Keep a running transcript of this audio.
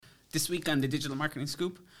This week on the Digital Marketing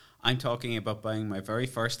Scoop, I'm talking about buying my very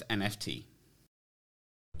first NFT.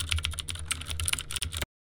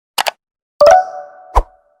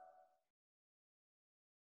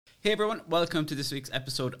 Hey everyone, welcome to this week's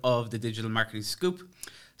episode of the Digital Marketing Scoop.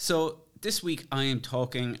 So this week I am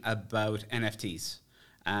talking about NFTs,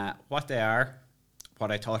 what they are,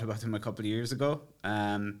 what I thought about them a couple of years ago,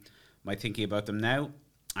 my thinking about them now,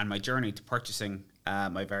 and my journey to purchasing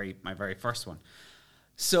my very first one.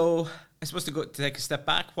 So I suppose to take a step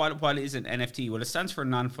back, what is an NFT? Well, it stands for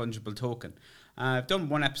non-fungible token. I've done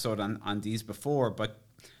one episode on these before, but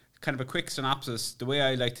kind of a quick synopsis. The way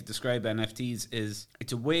I like to describe NFTs is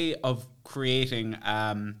it's a way of creating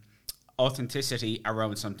authenticity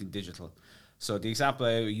around something digital. So the example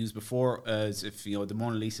I used before is if the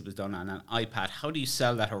Mona Lisa was done on an iPad, how do you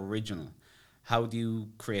sell that original? How do you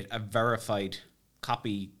create a verified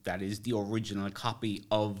copy that is the original copy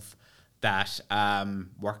of that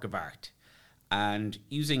work of art? And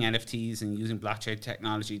using NFTs and using blockchain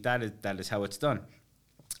technology, that is how it's done.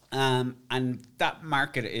 And that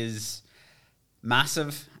market is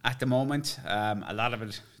massive at the moment. A lot of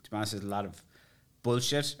it, to be honest, is a lot of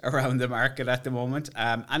bullshit around the market at the moment.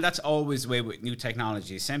 And that's always the way with new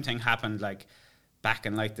technology. Same thing happened like back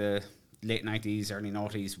in like the late 90s, early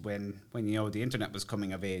 90s when the internet was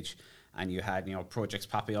coming of age. And you had, projects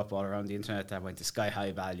popping up all around the internet that went to sky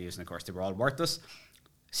high values, and of course they were all worthless.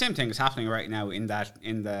 Same thing is happening right now in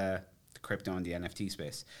the crypto and the NFT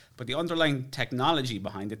space. But the underlying technology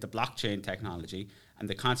behind it, the blockchain technology, and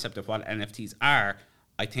the concept of what NFTs are,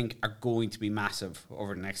 I think are going to be massive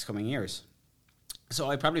over the next coming years.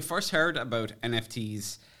 So I probably first heard about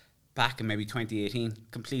NFTs back in maybe 2018,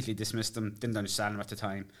 completely dismissed them, didn't understand them at the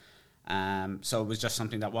time. So it was just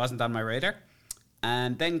something that wasn't on my radar.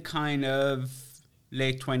 And then kind of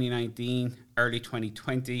late 2019, early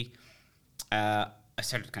 2020, I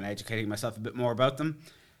started kind of educating myself a bit more about them.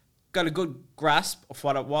 Got a good grasp of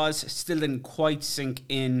what it was. Still didn't quite sink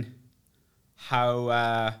in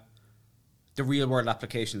how the real world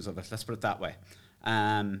applications of it, let's put it that way,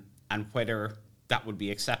 and whether that would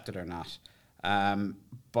be accepted or not.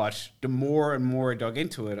 But the more and more I dug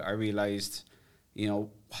into it, I realized,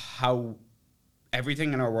 how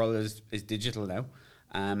everything in our world is digital now.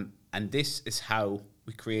 And this is how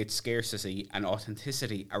we create scarcity and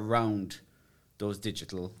authenticity around those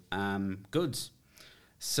digital goods.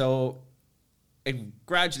 So it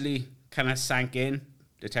gradually kind of sank in.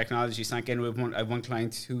 The technology sank in. I have one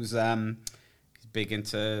client who's he's big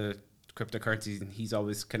into cryptocurrencies, and he's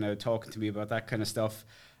always kind of talking to me about that kind of stuff.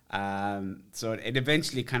 So it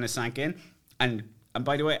eventually kind of sank in. And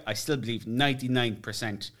by the way, I still believe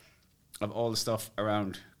 99% of all the stuff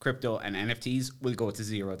around crypto and NFTs will go to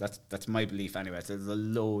zero. That's my belief anyway. So there's a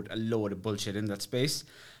load of bullshit in that space.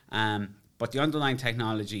 But the underlying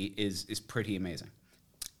technology is pretty amazing.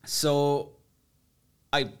 So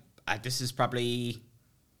this is probably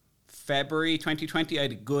February 2020. I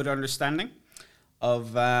had a good understanding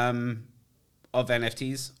of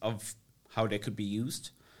NFTs, of how they could be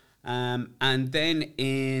used. And then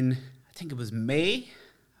in, I think it was May,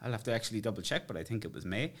 I'll have to actually double check, but I think it was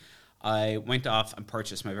May, I went off and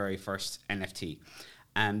purchased my very first NFT.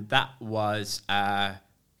 And that was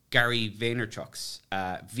Gary Vaynerchuk's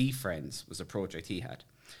VeeFriends was a project he had.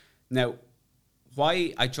 Now,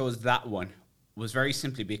 why I chose that one was very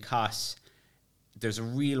simply because there's a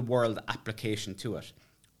real world application to it.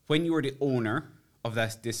 When you are the owner of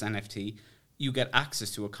this NFT, you get access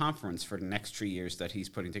to a conference for the next 3 years that he's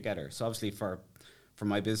putting together. So obviously for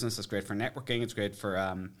my business, it's great for networking. It's great for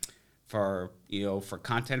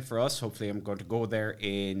content for us. Hopefully I'm going to go there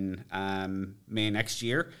in May next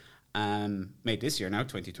year, May this year now,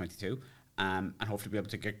 2022, and hopefully be able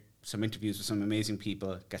to get some interviews with some amazing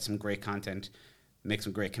people, get some great content, make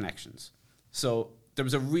some great connections. So there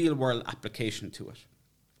was a real world application to it.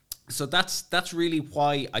 So that's really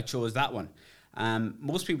why I chose that one.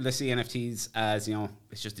 Most people that see NFTs as,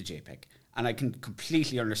 it's just a JPEG. And I can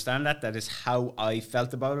completely understand that. That is how I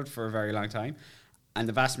felt about it for a very long time. And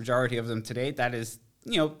the vast majority of them today, that is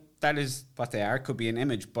what they are. It could be an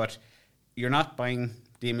image, but you're not buying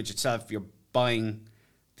the image itself. You're buying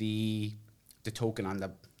the token on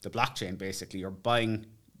the blockchain, basically. You're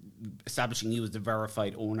establishing you as the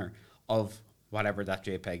verified owner of whatever that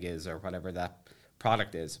JPEG is or whatever that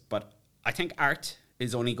product is. But I think art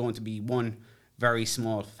is only going to be one very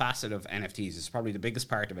small facet of NFTs. It's probably the biggest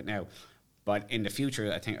part of it now. But in the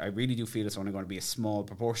future, I really do feel it's only going to be a small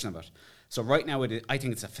proportion of it. So right now, I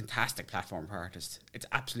think it's a fantastic platform for artists. It's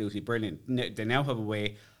absolutely brilliant. They now have a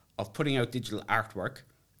way of putting out digital artwork,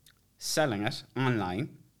 selling it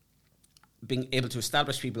online, being able to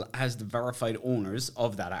establish people as the verified owners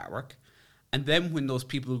of that artwork. And then when those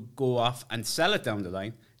people go off and sell it down the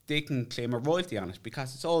line, they can claim a royalty on it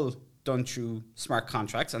because it's all done through smart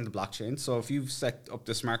contracts on the blockchain. So if you've set up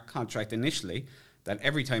the smart contract initially, that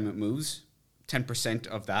every time it moves, 10%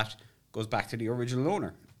 of that goes back to the original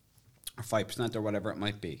owner, or 5% or whatever it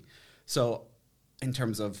might be. So in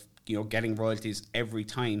terms of, getting royalties every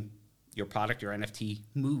time your product, your NFT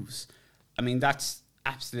moves, I mean, that's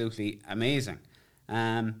absolutely amazing.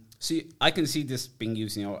 So I can see this being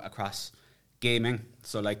used, across gaming.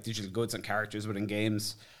 So like digital goods and characters within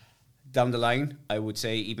games. Down the line, I would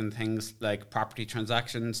say even things like property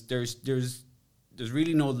transactions, there's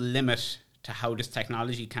really no limit to how this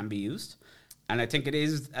technology can be used. And I think it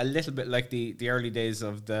is a little bit like the early days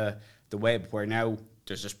of the web, where now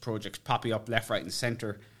there's just projects popping up left, right, and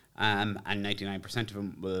center, and 99% of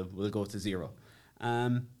them will go to zero.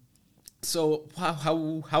 So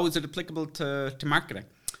how is it applicable to marketing?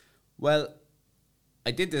 Well,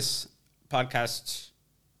 I did this podcast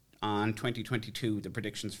on 2022, the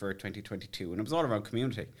predictions for 2022, and it was all around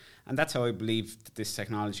community. And that's how I believe that this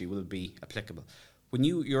technology will be applicable. When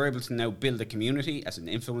you're able to now build a community as an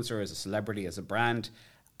influencer, as a celebrity, as a brand,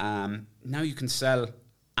 now you can sell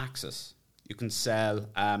access. You can sell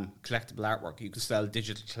collectible artwork. You can sell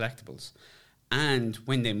digital collectibles. And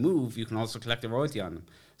when they move, you can also collect a royalty on them.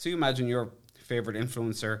 So you imagine your favorite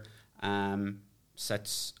influencer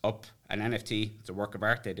sets up an NFT, it's a work of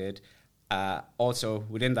art they did. Also,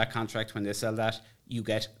 within that contract, when they sell that, you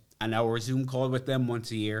get an hour Zoom call with them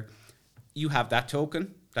once a year. You have that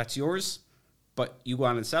token, that's yours, but you go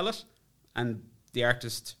on and sell it, and the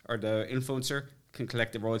artist or the influencer can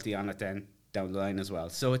collect the royalty on it then down the line as well.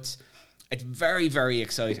 So it's very, very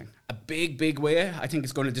exciting. A big way I think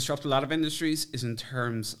it's going to disrupt a lot of industries is in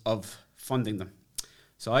terms of funding them.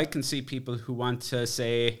 So I can see people who want to,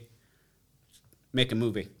 say, make a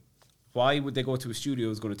movie. Why would they go to a studio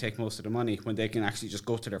who's going to take most of the money when they can actually just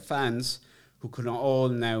go to their fans who can all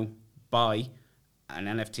now buy an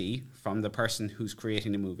NFT from the person who's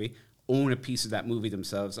creating the movie, own a piece of that movie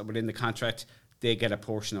themselves, and within the contract, they get a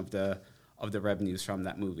portion of the revenues from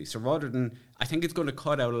that movie. So rather than, I think it's going to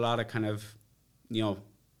cut out a lot of kind of,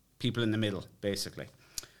 people in the middle, basically.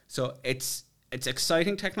 So it's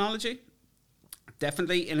exciting technology,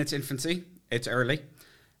 definitely in its infancy. It's early.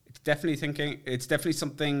 It's definitely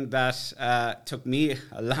something that took me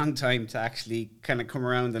a long time to actually kind of come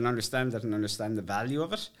around and understand it and understand the value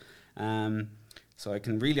of it. So I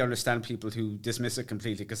can really understand people who dismiss it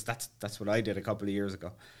completely, because that's what I did a couple of years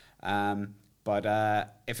ago. But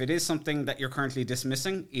if it is something that you're currently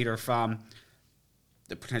dismissing, either from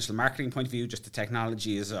the potential marketing point of view, just the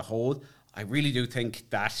technology as a whole, I really do think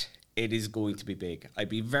that it is going to be big. I'd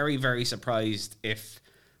be very, very surprised if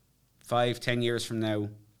 5-10 years from now,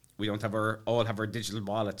 we don't all have our digital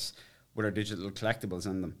wallets with our digital collectibles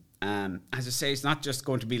in them. As I say, it's not just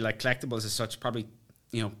going to be like collectibles as such, probably,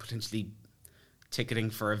 potentially ticketing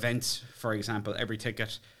for events, for example. Every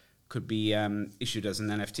ticket could be issued as an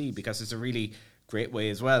NFT, because it's a really great way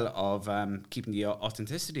as well of keeping the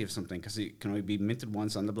authenticity of something, because it can only be minted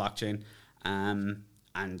once on the blockchain, and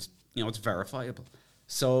it's verifiable.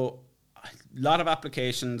 So a lot of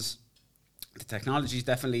applications. The technology is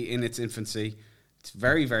definitely in its infancy. It's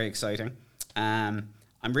very, very exciting.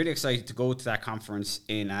 I'm really excited to go to that conference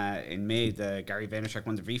in May, the Gary Vaynerchuk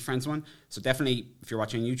one, the VeeFriends one. So definitely, if you're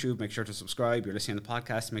watching on YouTube, make sure to subscribe. You're listening to the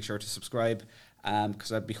podcast, make sure to subscribe,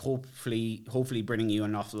 because I'll be hopefully bringing you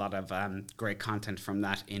an awful lot of great content from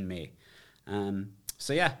that in May.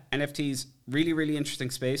 So yeah, NFTs, really, really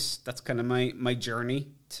interesting space. That's kind of my journey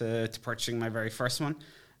to purchasing my very first one.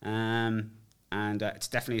 And it's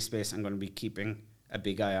definitely a space I'm going to be keeping a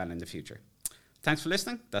big eye on in the future. Thanks for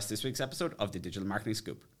listening. That's this week's episode of the Digital Marketing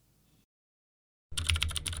Scoop.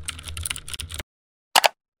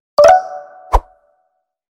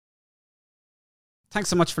 Thanks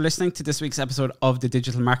so much for listening to this week's episode of the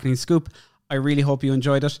Digital Marketing Scoop. I really hope you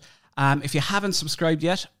enjoyed it. If you haven't subscribed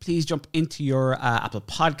yet, please jump into your Apple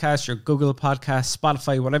Podcasts, your Google Podcasts,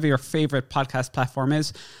 Spotify, whatever your favorite podcast platform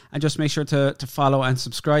is, and just make sure to follow and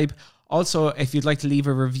subscribe. Also, if you'd like to leave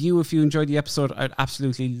a review if you enjoyed the episode, I'd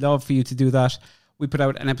absolutely love for you to do that. We put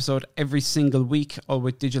out an episode every single week, all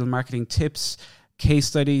with digital marketing tips, case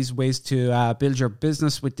studies, ways to build your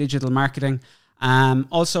business with digital marketing.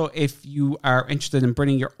 Also, if you are interested in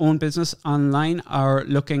bringing your own business online or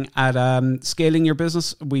looking at scaling your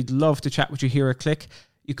business, we'd love to chat with you here at Click.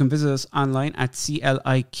 You can visit us online at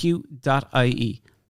cliq.ie.